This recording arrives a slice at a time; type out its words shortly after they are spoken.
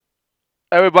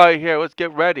Everybody here, let's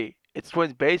get ready. It's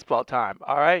Twins baseball time,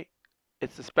 all right?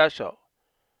 It's the special.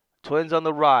 Twins on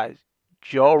the rise.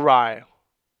 Joe Ryan.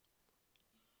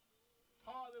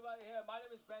 Hello, everybody here. My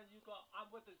name is Ben Yuko.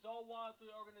 I'm with the Zone 1 3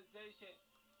 organization.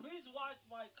 Please watch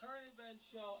my current event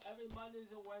show every Mondays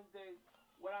and Wednesdays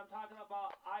when I'm talking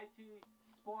about IT,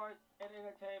 sports, and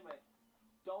entertainment.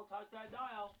 Don't touch that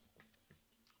dial.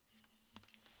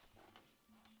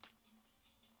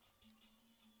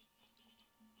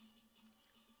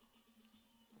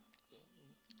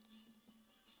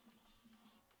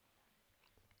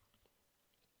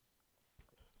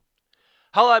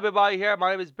 Hello, everybody here.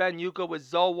 My name is Ben Yuko with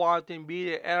Zone 1 3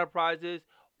 Media Enterprises.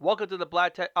 Welcome to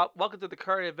the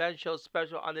current event show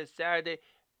special on this Saturday,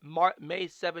 May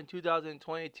 7,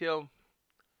 2022.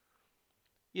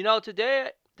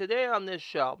 Today on this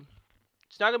show,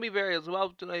 it's not gonna be very as well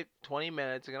today. 20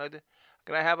 minutes. Gonna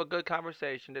have a good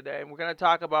conversation today, and we're gonna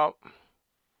talk about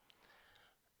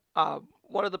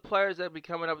one of the players that will be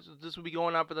coming up. This will be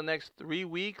going on for the next 3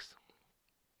 weeks,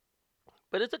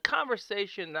 but it's a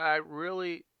conversation that I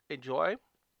really enjoy.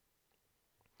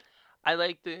 I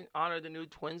like to honor the new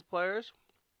Twins players.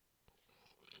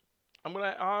 I'm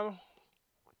gonna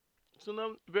some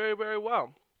of them very very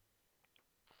well,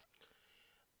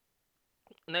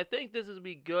 and I think this would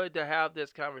be good to have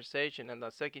this conversation in the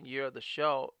second year of the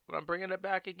show. But I'm bringing it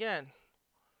back again.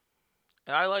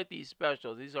 And I like these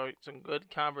specials. These are some good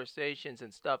conversations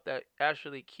and stuff that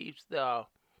actually keeps the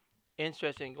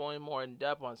interest in going more in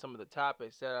depth on some of the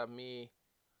topics instead of me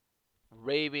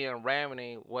raving and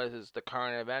rambling what is the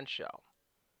current event show.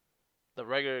 The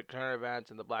regular current events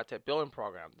and the Black Tech Building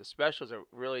Program. The specials are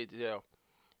really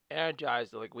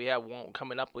energized. Like we have one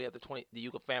coming up. We have the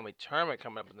Yuka Family Tournament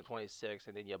coming up on the 26th,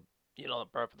 and then the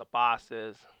Birth of the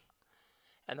Bosses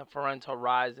and the Parental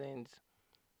Risings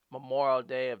Memorial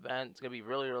Day event. It's gonna be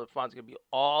really really fun. It's gonna be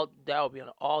all that will be an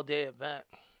all day event.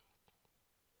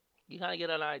 You kind of get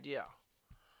an idea.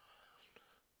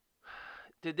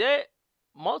 Today,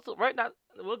 right now,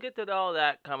 we'll get to all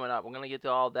that coming up. We're gonna get to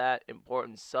all that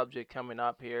important subject coming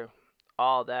up here.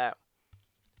 All that.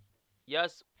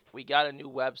 Yes, we got a new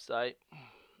website.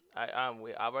 I've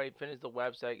already finished the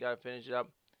website. Got to finish it up.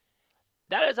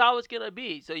 That is how it's gonna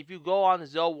be. So if you go on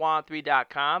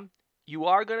zoe13.com, you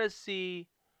are gonna see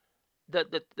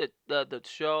the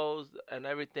shows and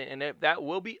everything, and that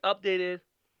will be updated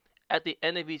at the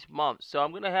end of each month. So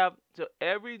I'm gonna have to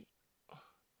every.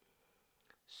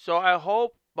 So I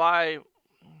hope by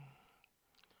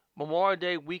Memorial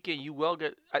Day weekend you will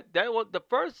get the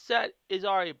first set is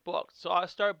already booked. So I'll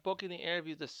start booking the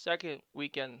interviews the second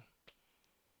weekend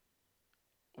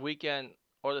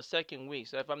or the second week.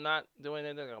 So if I'm not doing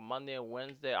anything like Monday and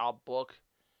Wednesday, I'll book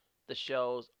the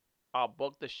shows. I'll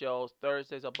book the shows.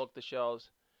 Thursdays I'll book the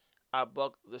shows. I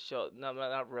book the show. No,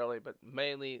 not really, but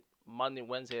mainly Monday,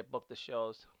 Wednesday I book the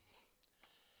shows.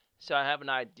 So I have an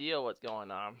idea what's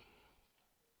going on.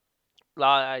 A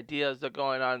lot of ideas that are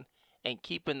going on and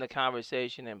keeping the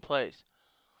conversation in place.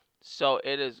 So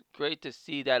it is great to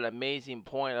see that amazing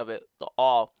point of it the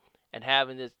all and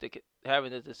having this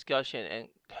discussion and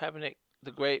having it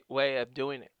the great way of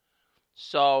doing it.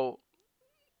 So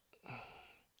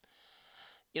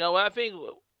what I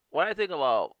think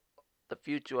about the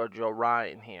future of Joe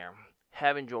Ryan here,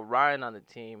 having Joe Ryan on the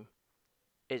team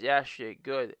is actually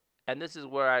good. And this is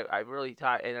where I really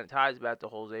tie, and it ties back to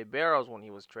Jose Barros when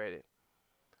he was traded.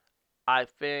 I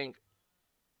think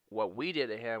what we did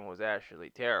to him was actually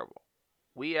terrible.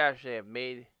 We actually have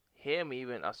made him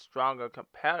even a stronger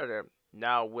competitor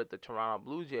now with the Toronto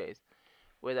Blue Jays.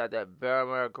 With that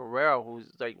Vladimir Guerrero,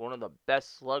 who's like one of the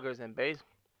best sluggers in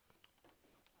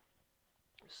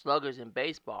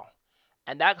baseball,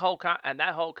 and that whole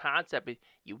concept, if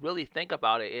you really think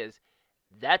about it, is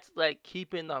that's like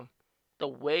keeping the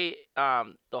way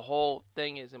the whole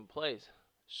thing is in place.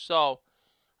 So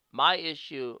my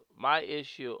issue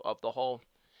of the whole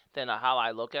thing of how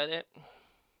I look at it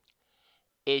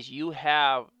is you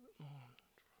have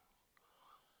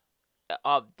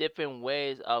of different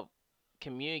ways of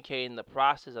communicating the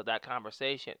process of that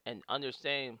conversation and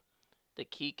understanding the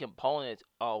key components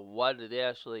of what it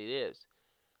actually is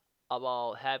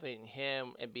about having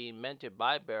him and being mentored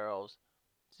by Barrows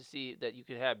to see that you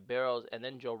could have Barrows and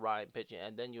then Joe Ryan pitching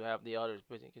and then you have the others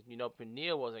pitching because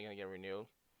Peniel wasn't going to get renewed.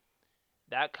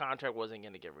 That contract wasn't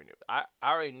going to get renewed. I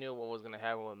already knew what was going to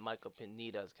happen with Michael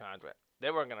Pineda's contract. They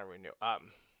weren't going to renew.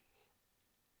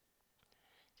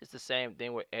 Just the same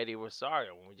thing with Eddie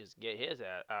Rosario when we just got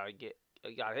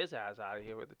his ass out of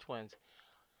here with the Twins.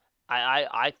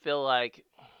 I feel like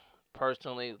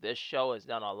personally this show has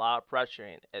done a lot of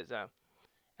pressuring as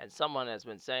and someone has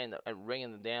been saying that and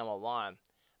ringing the damn alarm.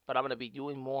 But I'm gonna be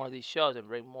doing more of these shows and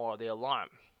bring more of the alarm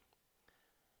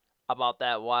about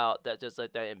that wild, that just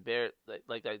like that embarrass,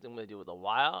 like that I'm gonna do with the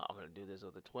wild. I'm gonna do this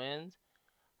with the twins.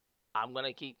 I'm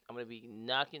gonna be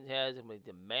knocking heads. I'm gonna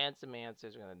demand some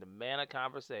answers. I'm gonna demand a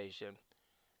conversation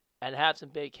and have some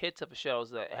big hits of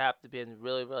shows that have to be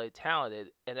really, really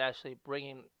talented and actually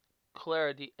bringing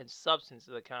clarity and substance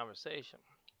to the conversation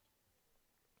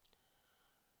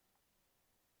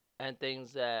and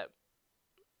things that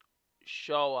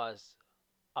show us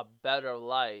a better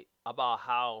light about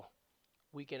how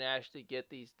we can actually get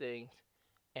these things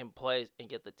in place and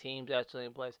get the teams actually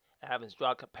in place and having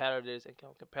strong competitors and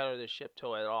competitorship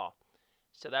to it all.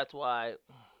 So that's why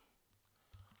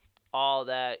all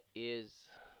that is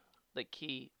the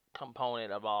key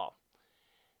component of all.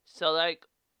 So like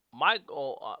my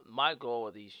goal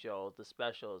with these shows, the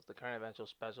specials, the current eventual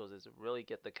specials, is to really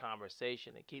get the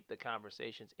conversation and keep the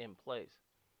conversations in place,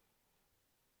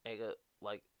 and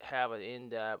like have an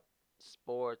in-depth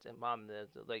sports and mom.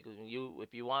 Like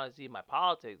if you want to see my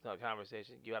politics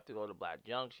conversation, you have to go to Black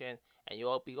Junction, and you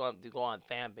will be going to go on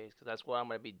fan base because that's where I'm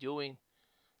going to be doing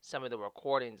some of the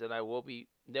recordings, and I will be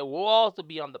there will also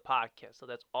be on the podcast, so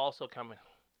that's also coming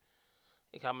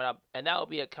up, and that will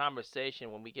be a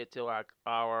conversation when we get to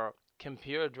our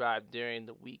computer drive during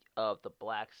the week of the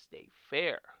Black State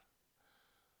Fair.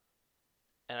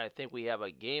 And I think we have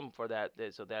a game for that.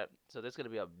 So that's gonna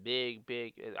be a big.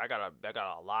 I got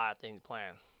a lot of things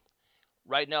planned.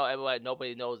 Right now,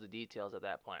 nobody knows the details of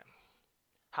that plan.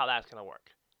 How that's gonna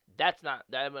work. That's not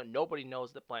that nobody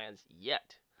knows the plans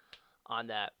yet on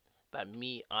that, but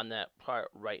me on that part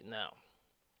right now.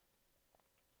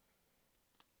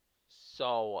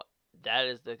 So that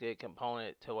is the good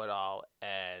component to it all,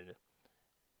 and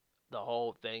the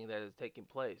whole thing that is taking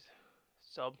place.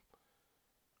 So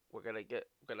we're gonna get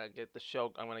the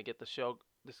show. I'm gonna get the show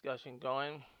discussion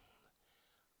going.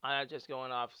 I'm just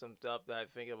going off some stuff that I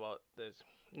think about this.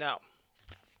 Now,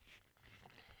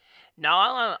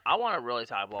 I want to really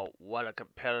talk about what a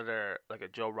competitor like a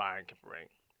Joe Ryan can bring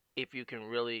if you can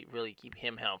really keep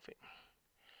him healthy.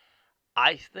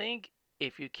 I think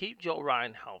if you keep Joe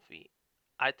Ryan healthy,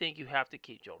 I think you have to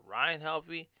keep Joe Ryan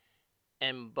healthy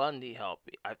and Bundy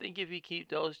healthy. I think if you keep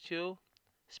those two,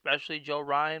 especially Joe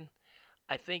Ryan,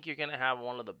 I think you're gonna have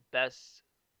one of the best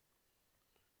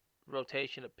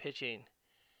rotation of pitching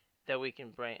that we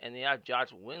can bring. And you have Josh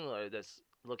Windler that's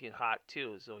looking hot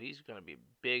too, so he's gonna be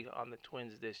big on the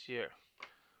Twins this year.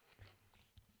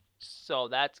 So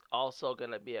that's also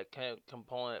gonna be a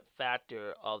component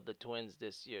factor of the Twins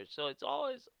this year. So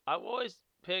I've always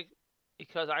picked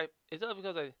because I it's not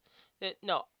because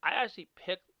no, I actually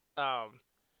picked I've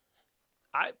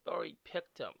already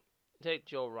picked him. Take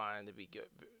Joe Ryan to be good.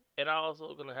 And I'm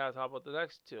also gonna have to talk about the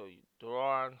next two,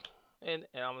 Duran, and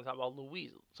I'm gonna talk about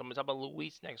Luis. So I'm gonna talk about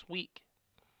Luis next week,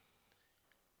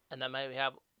 and then maybe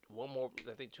have one more.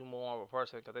 I think two more of a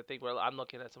person because I think I'm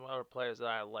looking at some other players that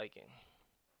I'm liking.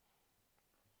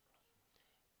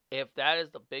 If that is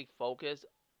the big focus,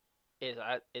 is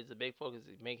the big focus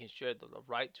is making sure that the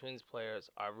right Twins players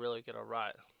are really gonna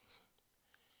ride.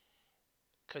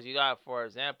 Because you got, for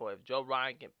example, if Joe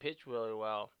Ryan can pitch really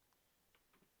well,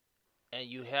 and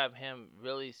you have him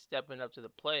really stepping up to the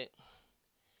plate,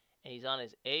 and he's on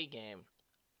his A game,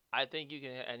 I think you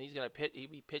can, and he's gonna pitch. He'll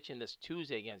be pitching this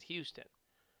Tuesday against Houston.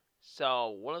 So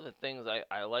one of the things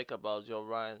I like about Joe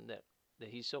Ryan that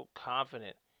he's so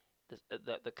confident.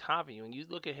 The confidence when you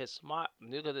look at his smile,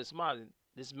 look at his smile.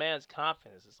 This man's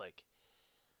confidence is like,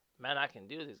 man, I can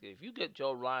do this. If you get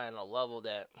Joe Ryan a level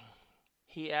that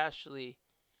he actually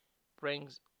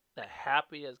brings the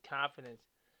happiest confidence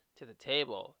to the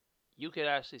table, you could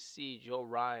actually see Joe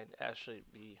Ryan actually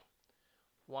be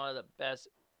one of the best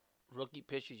rookie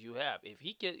pitchers you have. If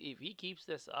he keeps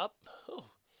this up,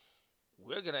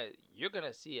 we're gonna you're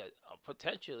gonna see a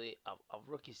potentially a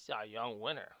rookie Cy Young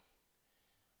winner.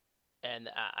 And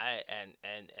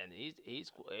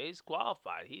he's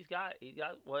qualified. He's got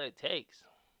what it takes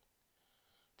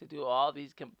to do all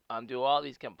these do all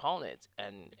these components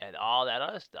and all that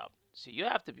other stuff. So you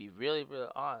have to be really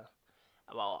on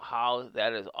about how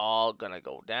that is all gonna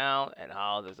go down and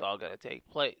how this all gonna take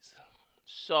place.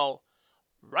 So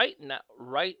right now,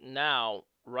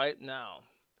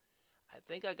 I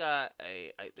think I got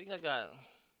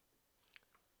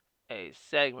a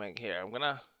segment here.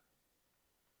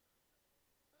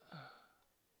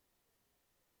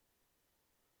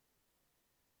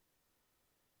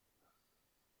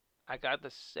 I got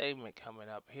the segment coming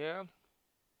up here.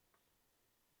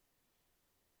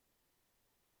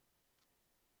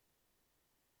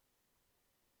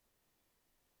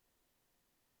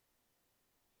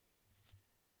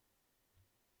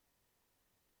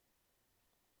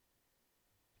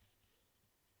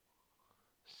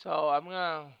 So I'm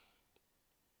gonna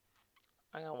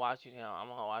watch it. I'm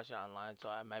gonna watch it online. So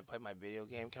I might play my video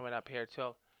game coming up here too.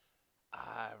 All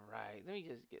right. Let me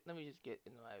just get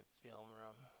into my film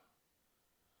room.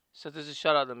 So this is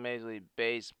shout out to Major League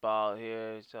Baseball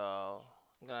here. So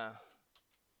I'm gonna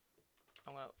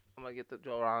I'm gonna I'm gonna get the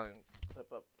Joe Ryan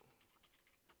clip up.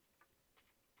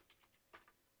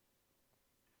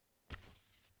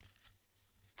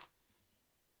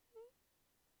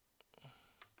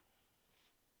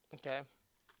 Okay.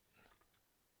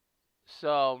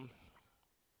 So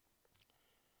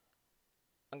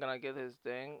I'm gonna get his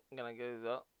thing. I'm gonna get it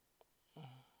up.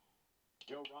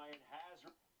 Joe Ryan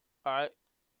has. All right.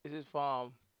 This is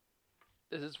from.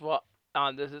 This is from.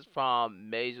 This is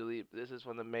from Major League. This is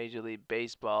from the Major League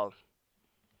Baseball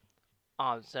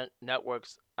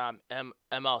networks.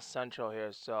 ML Central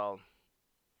here. So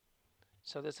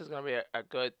this is gonna be a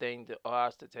good thing to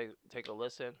us to take a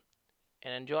listen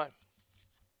and enjoy.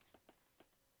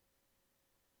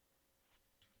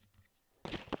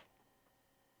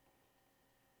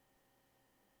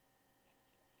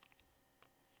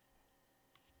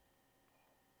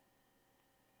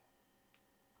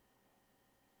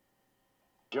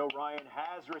 Joe Ryan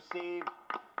has received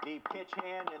the pitch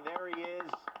hand, and there he is,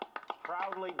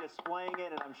 proudly displaying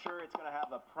it, and I'm sure it's going to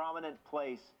have a prominent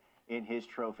place in his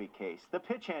trophy case. The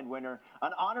pitch hand winner,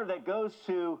 an honor that goes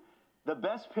to the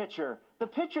best pitcher, the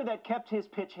pitcher that kept his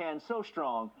pitch hand so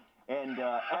strong, and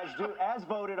as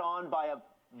voted on by a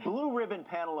blue ribbon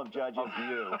panel of judges. Of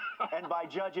you. And by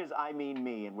judges, I mean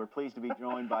me. And we're pleased to be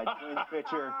joined by Twins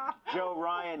pitcher Joe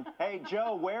Ryan. Hey,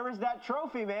 Joe, where is that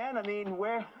trophy, man? I mean,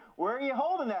 where are you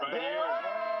holding that? Right here.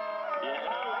 Yeah.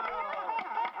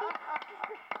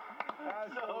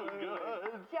 That's so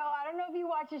good. Joe, I don't know if you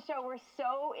watch the show. We're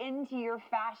so into your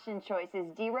fashion choices.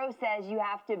 D-Rose says you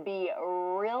have to be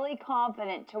really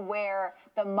confident to wear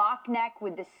the mock neck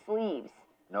with the sleeves.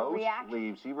 No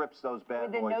sleeves. He rips those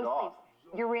bad boys no off. Sleeves.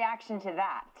 Your reaction to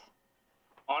that?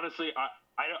 Honestly,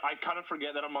 I kind of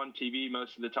forget that I'm on TV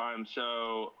most of the time,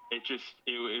 so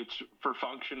it's for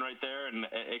function right there, and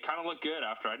it kind of looked good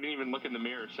after. I didn't even look in the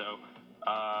mirror, so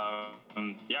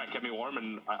yeah, it kept me warm,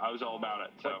 and I was all about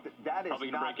it. So that is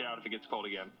probably gonna break it out if it gets cold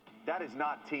again. That is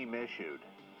not team issued.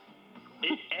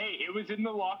 Hey, it was in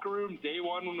the locker room day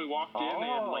one when we walked in. They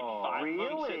had like 5 of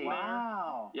them sitting there.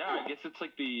 Wow. Yeah, I guess it's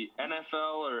like the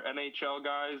NFL or NHL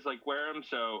guys like wear them,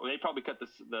 so they probably cut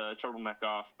the turtleneck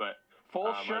off, but.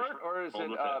 Full shirt, or is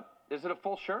it a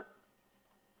full shirt?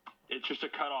 It's just a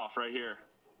cutoff right here.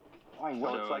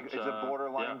 Well, so it's a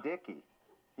borderline Dickie.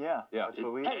 Yeah. Yeah.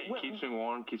 It keeps me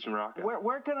warm, keeps me rocking.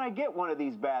 Where can I get one of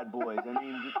these bad boys? I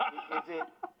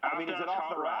mean, is it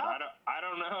off the rack? I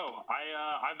don't know.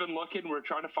 I've been looking. We're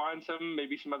trying to find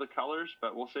maybe some other colors,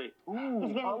 but we'll see. Ooh,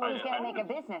 he's gonna make a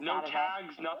business No out of it.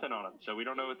 tags, nothing on them, so we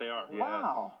don't know what they are.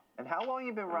 Wow. And how long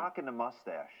you been rocking the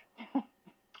mustache?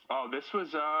 Oh, this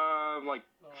was like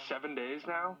 7 days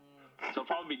now. So it'll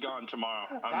probably be gone tomorrow.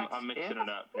 I'm mixing it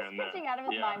up here and there. Pitching out of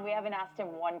his mind. We haven't asked him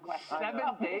one question. 7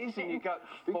 days and you got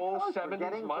full 70s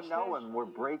getting mustache? to know him, we're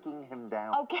breaking him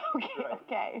down.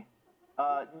 Okay.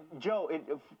 Joe,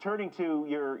 turning to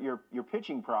your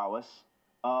pitching prowess,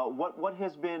 what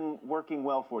has been working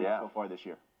well for you so far this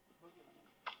year?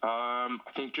 I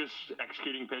think just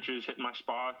executing pitches, hitting my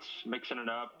spots, mixing it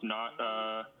up,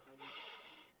 not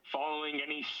following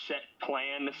any set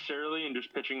plan necessarily, and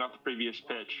just pitching off the previous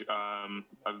pitch.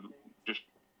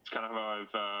 It's kind of how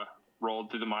I've rolled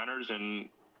through the minors and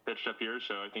pitched up here.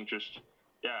 So I think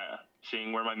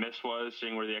seeing where my miss was,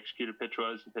 seeing where the executed pitch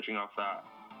was, and pitching off that.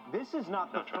 This is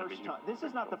not the first time. This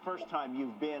is not the first time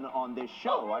you've been on this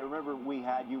show. I remember we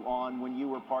had you on when you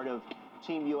were part of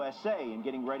Team USA and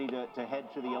getting ready to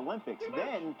head to the Olympics.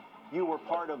 Then you were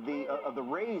part of the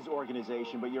Rays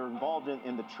organization, but you're involved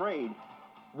in the trade.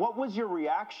 What was your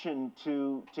reaction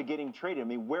to getting traded? I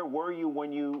mean, where were you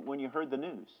when you heard the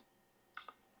news?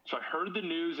 So I heard the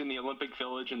news in the Olympic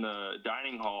Village in the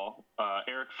dining hall.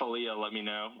 Eric Falia let me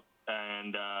know,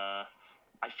 and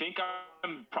I think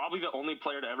I'm probably the only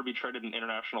player to ever be traded in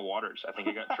international waters. I think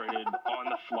I got traded on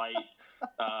the flight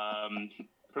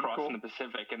crossing the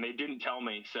Pacific, and they didn't tell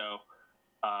me. So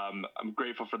I'm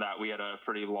grateful for that. We had a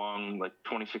pretty long, like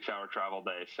 26-hour travel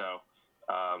day, so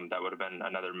that would have been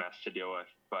another mess to deal with.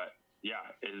 But yeah,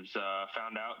 it was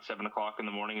found out 7 o'clock in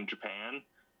the morning in Japan,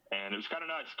 and it was kind of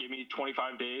nice. Gave me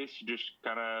 25 days to just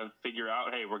kind of figure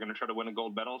out, hey, we're going to try to win a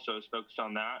gold medal. So I was focused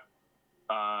on that.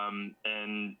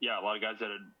 And yeah, a lot of guys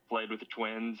that had played with the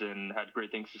Twins and had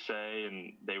great things to say,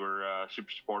 and they were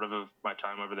super supportive of my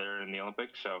time over there in the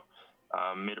Olympics. So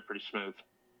made it pretty smooth.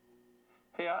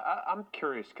 Hey, I'm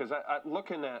curious because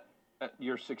looking at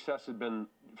your success has been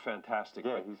fantastic.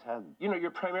 Yeah, but, he's had.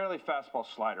 you're primarily fastball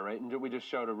slider, right? And we just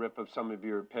showed a rip of some of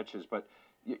your pitches, but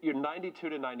you're 92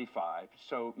 to 95,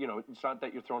 so it's not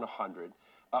that you're throwing 100.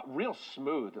 Real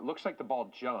smooth. It looks like the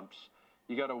ball jumps.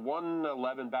 You got a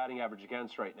 111 batting average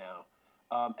against right now.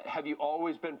 Have you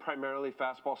always been primarily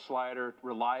fastball slider?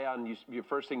 Rely on your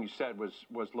first thing you said was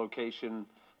location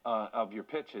of your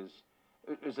pitches.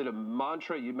 Is it a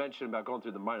mantra you mentioned about going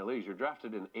through the minor leagues? You're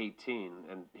drafted in 18,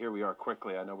 and here we are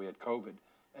quickly. I know we had COVID,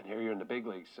 and here you're in the big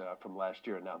leagues from last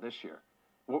year and now this year.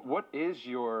 What is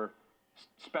your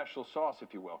special sauce,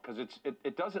 if you will? Because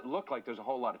it doesn't look like there's a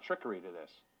whole lot of trickery to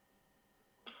this.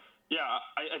 Yeah,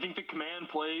 I think the command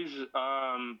plays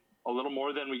a little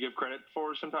more than we give credit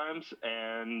for sometimes,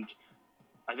 and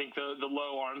I think the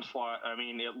low arm slot, I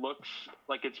mean, it looks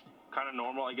like it's kind of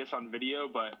normal, I guess, on video,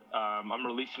 but I'm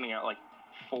releasing it at like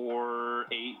 4.8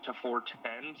 to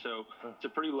 4.10, so it's a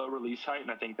pretty low release height,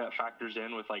 and I think that factors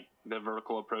in with like the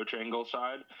vertical approach angle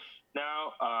side.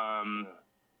 Now,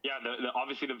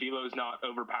 obviously the velo is not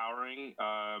overpowering,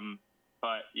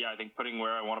 but yeah, I think putting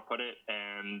where I want to put it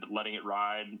and letting it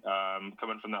ride,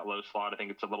 coming from that low slot, I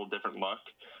think it's a little different look.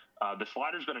 The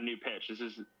slider's been a new pitch. This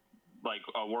is like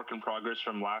a work in progress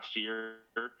from last year,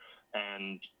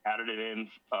 and added it in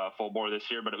full bore this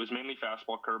year, but it was mainly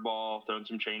fastball, curveball, throwing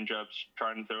some changeups,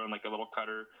 trying to throw in like a little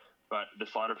cutter, but the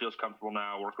slider feels comfortable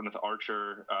now, working with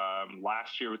Archer.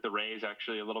 Last year with the Rays,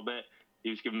 actually a little bit, he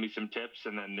was giving me some tips,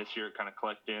 and then this year it kind of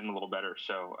clicked in a little better.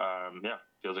 So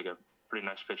feels like a pretty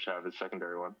nice pitch to have his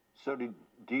secondary one. So do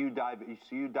you dive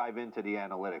into the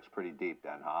analytics pretty deep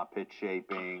then, huh? Pitch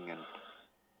shaping and.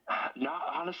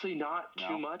 Not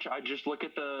too much. I just look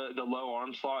at the low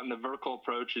arm slot, and the vertical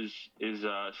approach is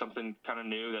something kind of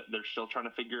new that they're still trying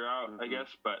to figure out, I guess.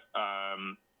 But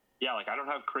like I don't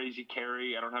have crazy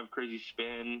carry, I don't have crazy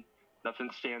spin, nothing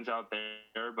stands out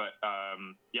there. But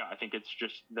I think it's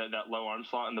just that low arm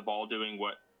slot and the ball doing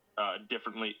what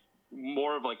differently,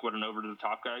 more of like what an over to the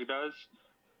top guy does.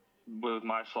 With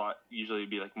my slot, usually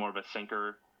it'd be like more of a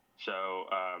sinker. So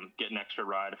get an extra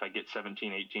ride. If I get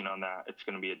 17, 18 on that, it's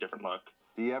going to be a different look.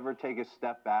 Do you ever take a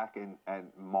step back and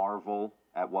marvel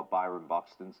at what Byron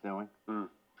Buxton's doing?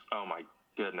 Oh, my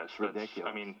goodness. It's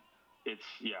ridiculous. I mean,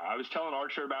 I was telling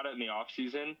Archer about it in the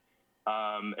offseason,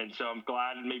 and so I'm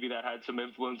glad maybe that had some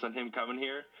influence on him coming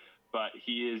here. But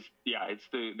he is, it's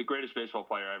the greatest baseball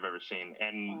player I've ever seen,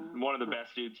 and one of the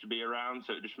best dudes to be around,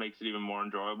 so it just makes it even more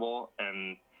enjoyable.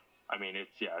 And, I mean,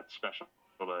 it's special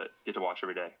to get to watch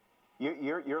every day.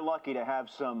 You're lucky to have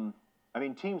some. I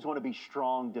mean, teams want to be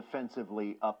strong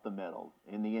defensively up the middle,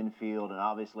 in the infield, and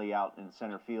obviously out in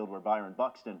center field where Byron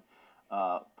Buxton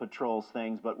patrols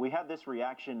things. But we had this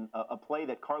reaction, a play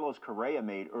that Carlos Correa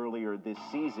made earlier this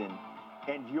season,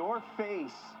 and your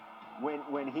face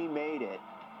when he made it,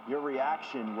 your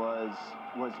reaction was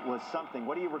something.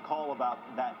 What do you recall about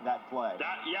that play?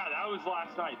 That was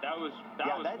last night. That was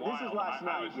wild. This is last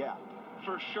night. Yeah.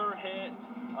 For sure hit,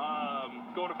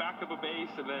 going to back up a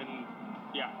base, and then,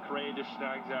 Correa just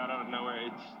snags out of nowhere.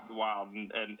 It's wild.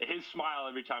 And his smile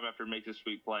every time after he makes a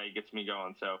sweet play gets me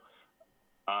going. So,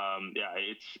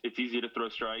 it's easy to throw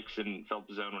strikes and fill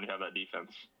the zone when you have that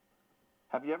defense.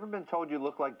 Have you ever been told you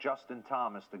look like Justin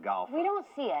Thomas, the golfer? We don't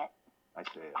see it. I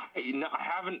see it.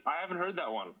 I haven't heard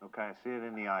that one. Okay, I see it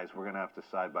in the eyes. We're going to have to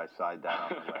side-by-side that on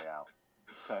the way out.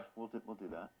 Okay, we'll do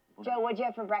that. Joe, what'd you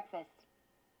have for breakfast?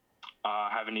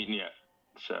 Haven't eaten yet,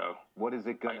 so. What is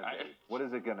it gonna be? What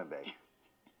is it gonna be?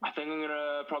 I think I'm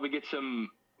gonna probably get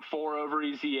some 4 over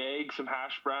easy eggs, some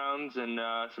hash browns, and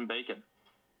some bacon.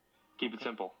 Keep it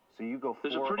simple. So you go 4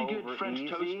 There's a pretty good over French easy?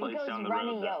 toast place down the road.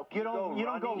 Runny yolk. You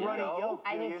don't go runny yolk.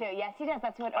 I do too. Yes, he does.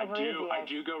 That's what over easy is. I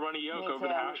do go runny yolk over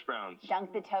the hash browns.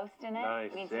 Dunk the toast in it.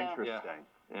 Nice. Me too. Interesting.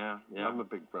 Yeah. I'm a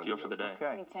big runny Fuel for the day.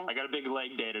 Okay. Me too. I got a big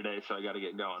leg day today, so I got to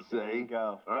get going. There you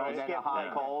go. All right. And then a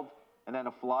hot cold, and then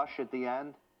a flush at the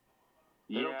end.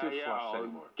 They don't do flush I'll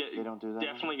anymore. They don't do that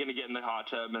Definitely going to get in the hot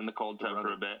tub and the cold tub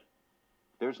for a bit.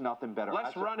 There's nothing better.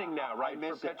 Less running now, right? I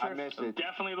miss for it. I pitchers? miss it.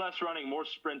 Definitely less running, more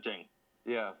sprinting.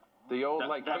 Yeah. The old,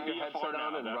 That'd put your be headset fun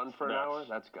on now. and run for an hour?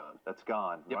 That's gone. That's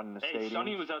gone. Yep. Running the Hey, stadium.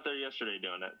 Sonny was out there yesterday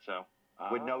doing it, so.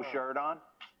 With no shirt on?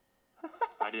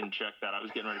 I didn't check that. I was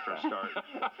getting ready for a start.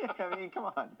 I mean, come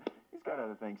on. He's got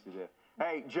other things to do.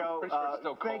 Hey, Joe,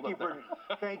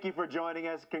 thank you for joining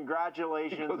us.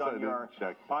 Congratulations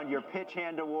on your pitch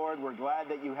hand award. We're glad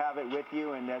that you have it with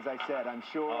you. And as I said, I'm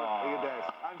sure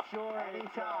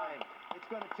anytime it's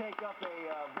going to take up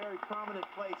a very prominent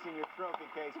place in your trophy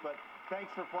case. But thanks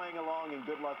for playing along, and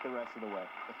good luck the rest of the way.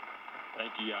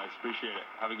 Thank you, guys. Appreciate it.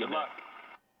 Have a good day. luck.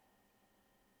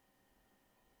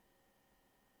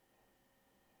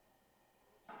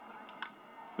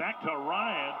 Back to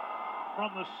Ryan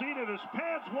from the seat of his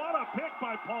pants. What a pick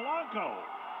by Polanco.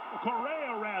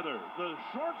 Correa, rather, the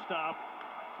shortstop,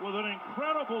 with an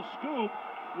incredible scoop,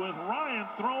 with Ryan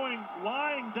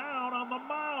lying down on the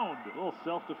mound. A little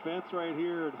self-defense right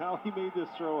here, and how he made this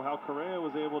throw, how Correa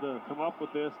was able to come up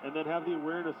with this, and then have the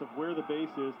awareness of where the base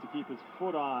is to keep his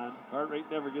foot on. Heart rate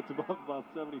never gets above about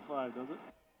 75, does it?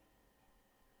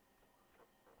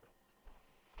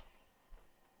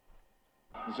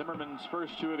 Zimmerman's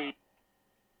first two of the...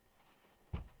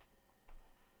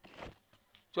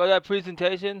 Enjoy that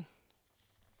presentation.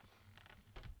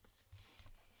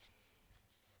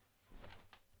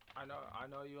 I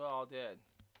know you all did.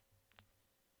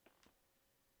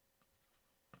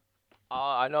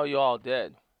 I know you all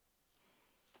did.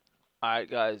 Alright,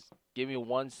 guys. Give me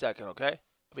 1 second, okay?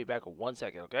 I'll be back in 1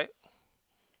 second, okay?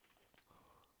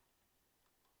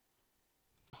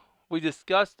 We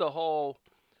discussed the whole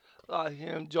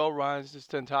Joe Ryan's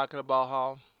just been talking about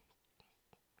how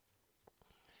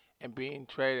and being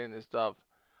traded and stuff.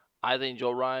 I think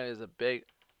Joe Ryan is a big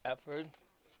effort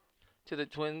to the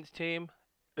Twins team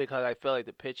because I feel like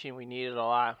the pitching we needed a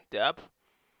lot of depth.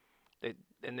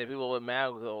 And the people were mad,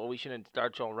 oh, we shouldn't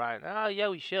start Joe Ryan. Oh, yeah,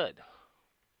 we should.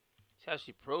 He's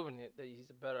actually proven it that he's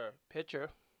a better pitcher.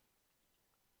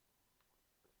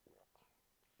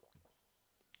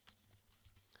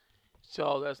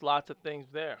 So there's lots of things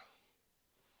there.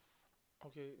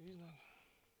 Okay.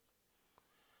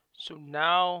 So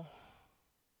now,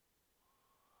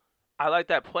 I like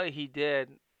that play he did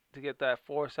to get that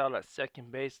force out at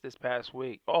second base this past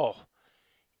week. Oh,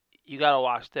 you gotta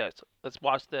watch this. Let's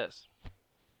watch this.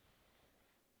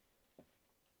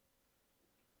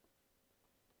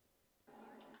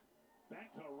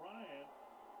 Back to Ryan.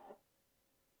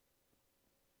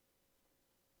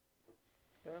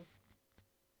 Okay.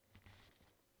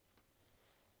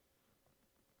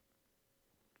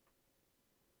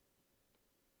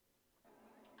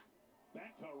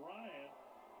 Back to Ryan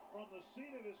from the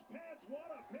seat of his pants.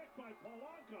 What a pick by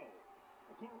Polanco.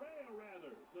 Correa,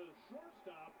 rather, the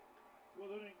shortstop,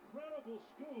 with an incredible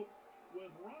scoop,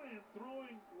 with Ryan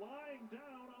lying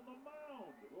down on the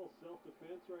mound. A little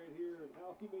self-defense right here, and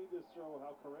how he made this throw,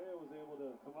 how Correa was able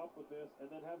to come up with this, and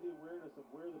then have the awareness of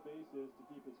where the base is to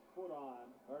keep his foot on.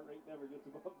 Heart rate never gets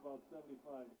above about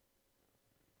 75.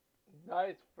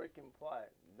 Nice freaking play.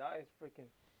 Nice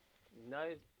freaking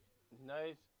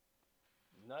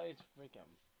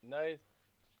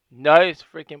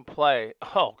play.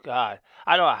 Oh God,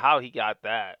 I don't know how he got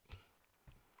that.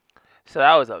 So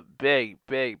that was a big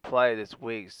play this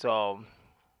week. So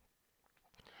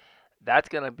that's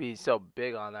gonna be so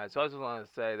big on that. So I just want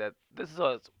to say that this is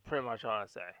what's pretty much all I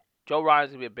say. Joe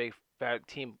Ryan's gonna be a big fat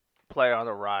team player on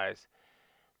the rise.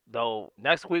 Though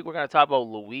next week we're gonna talk about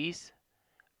Luis.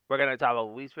 We're gonna talk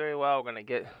about Luis very well. We're gonna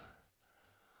get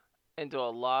into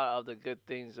a lot of the good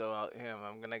things about him.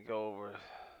 I'm gonna go over.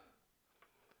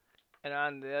 And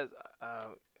on this,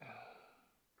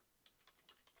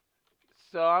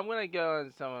 so I'm gonna go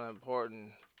into some of the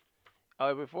important.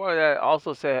 Before that,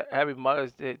 also say Happy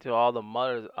Mother's Day to all the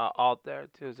mothers out there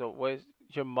too. So wish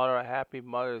your mother a Happy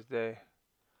Mother's Day.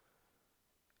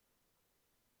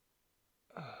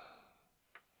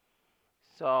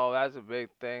 So that's a big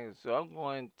thing. So I'm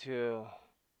going to.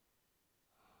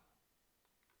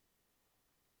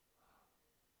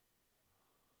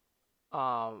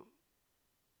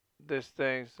 This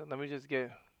thing. So let me just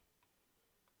get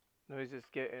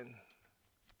in.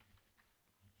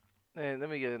 And let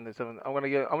me get into something. I'm gonna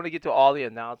get to all the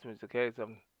announcements. Okay. So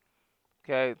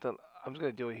I'm just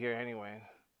gonna do it here anyway.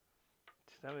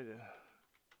 Just let me do.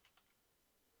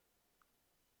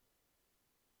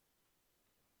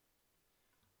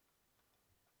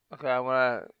 Okay, I'm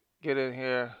gonna get in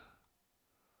here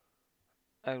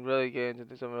and really get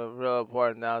into some of the real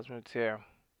important announcements here.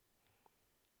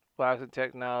 Blacks and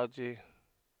Technology.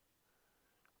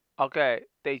 Okay,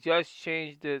 they just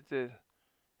changed it. This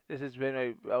has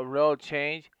been a real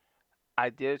change. I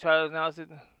did try to announce it.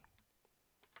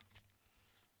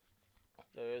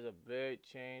 There is a big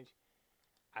change.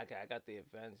 I got the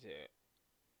events here.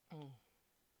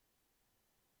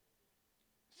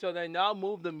 So they now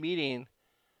moved the meeting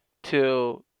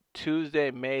to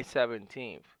Tuesday, May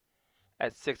 17th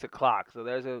at 6 o'clock. So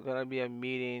there's going to be a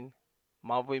meeting,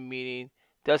 monthly meeting.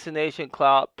 Destination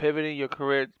Cloud, pivoting your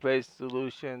career-based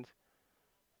solutions.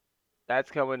 That's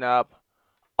coming up.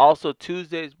 Also,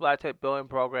 Tuesday's Black Tech Billing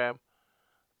Program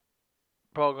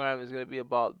is going to be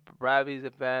about Bravy's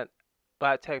event,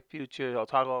 Black Tech Futures. I'll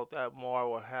talk about that more,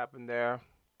 what happened there.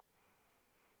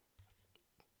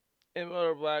 In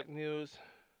other black news,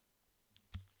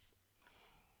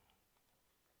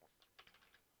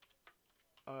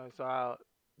 So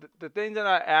the things that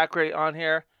are accurate on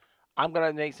here, I'm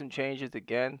gonna make some changes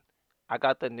again. I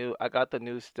got the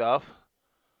new stuff.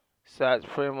 So that's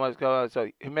pretty much going on. So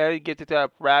humanity gets into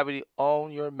that gravity,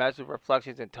 own your massive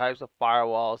reflections and types of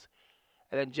firewalls.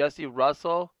 And then Jesse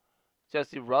Russell's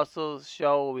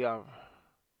show will be on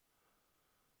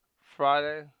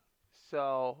Friday.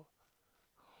 So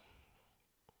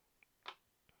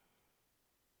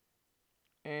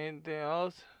anything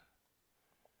else?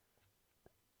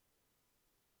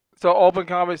 So open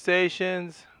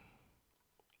conversations.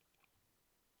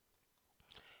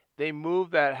 They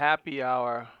moved that happy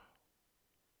hour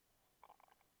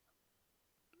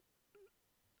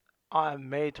on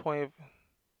May 20th.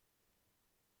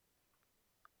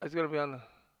 It's gonna be on the.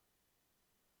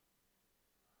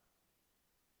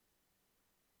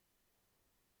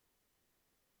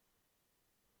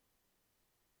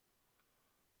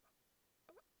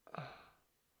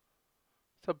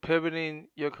 So pivoting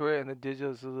your career in the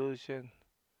digital solution.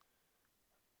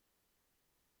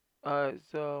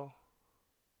 So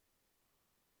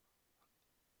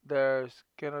there's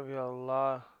gonna be a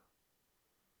lot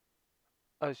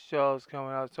of shows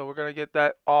coming out. So we're gonna get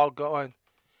that all going.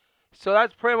 So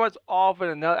that's pretty much all for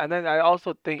the note. And then I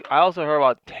also heard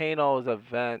about Tano's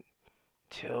event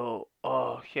too.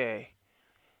 Okay.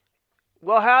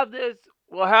 We'll have this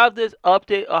we'll have this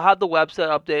update. I'll have the website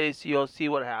updated so you'll see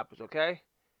what happens, okay?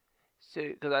 See,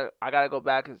 because I gotta go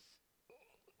back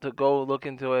to go look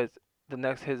into the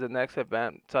next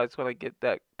event. So I just gonna get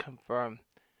that confirmed.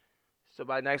 So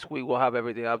by next week we'll have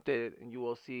everything updated and you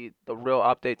will see the real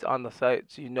updates on the site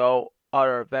so you know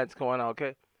other events going on,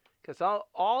 okay? Because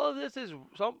all of this is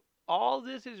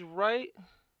right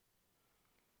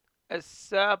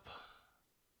except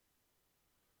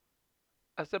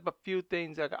a few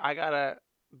things that I gotta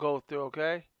go through,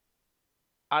 okay?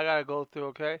 I gotta go through,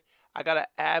 okay? I gotta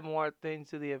add more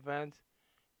things to the event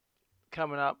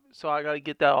coming up, so I gotta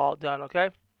get that all done,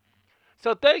 okay?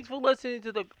 So thanks for listening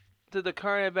to the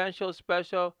current event show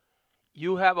special.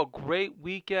 You have a great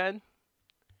weekend,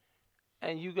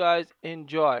 and you guys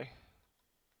enjoy.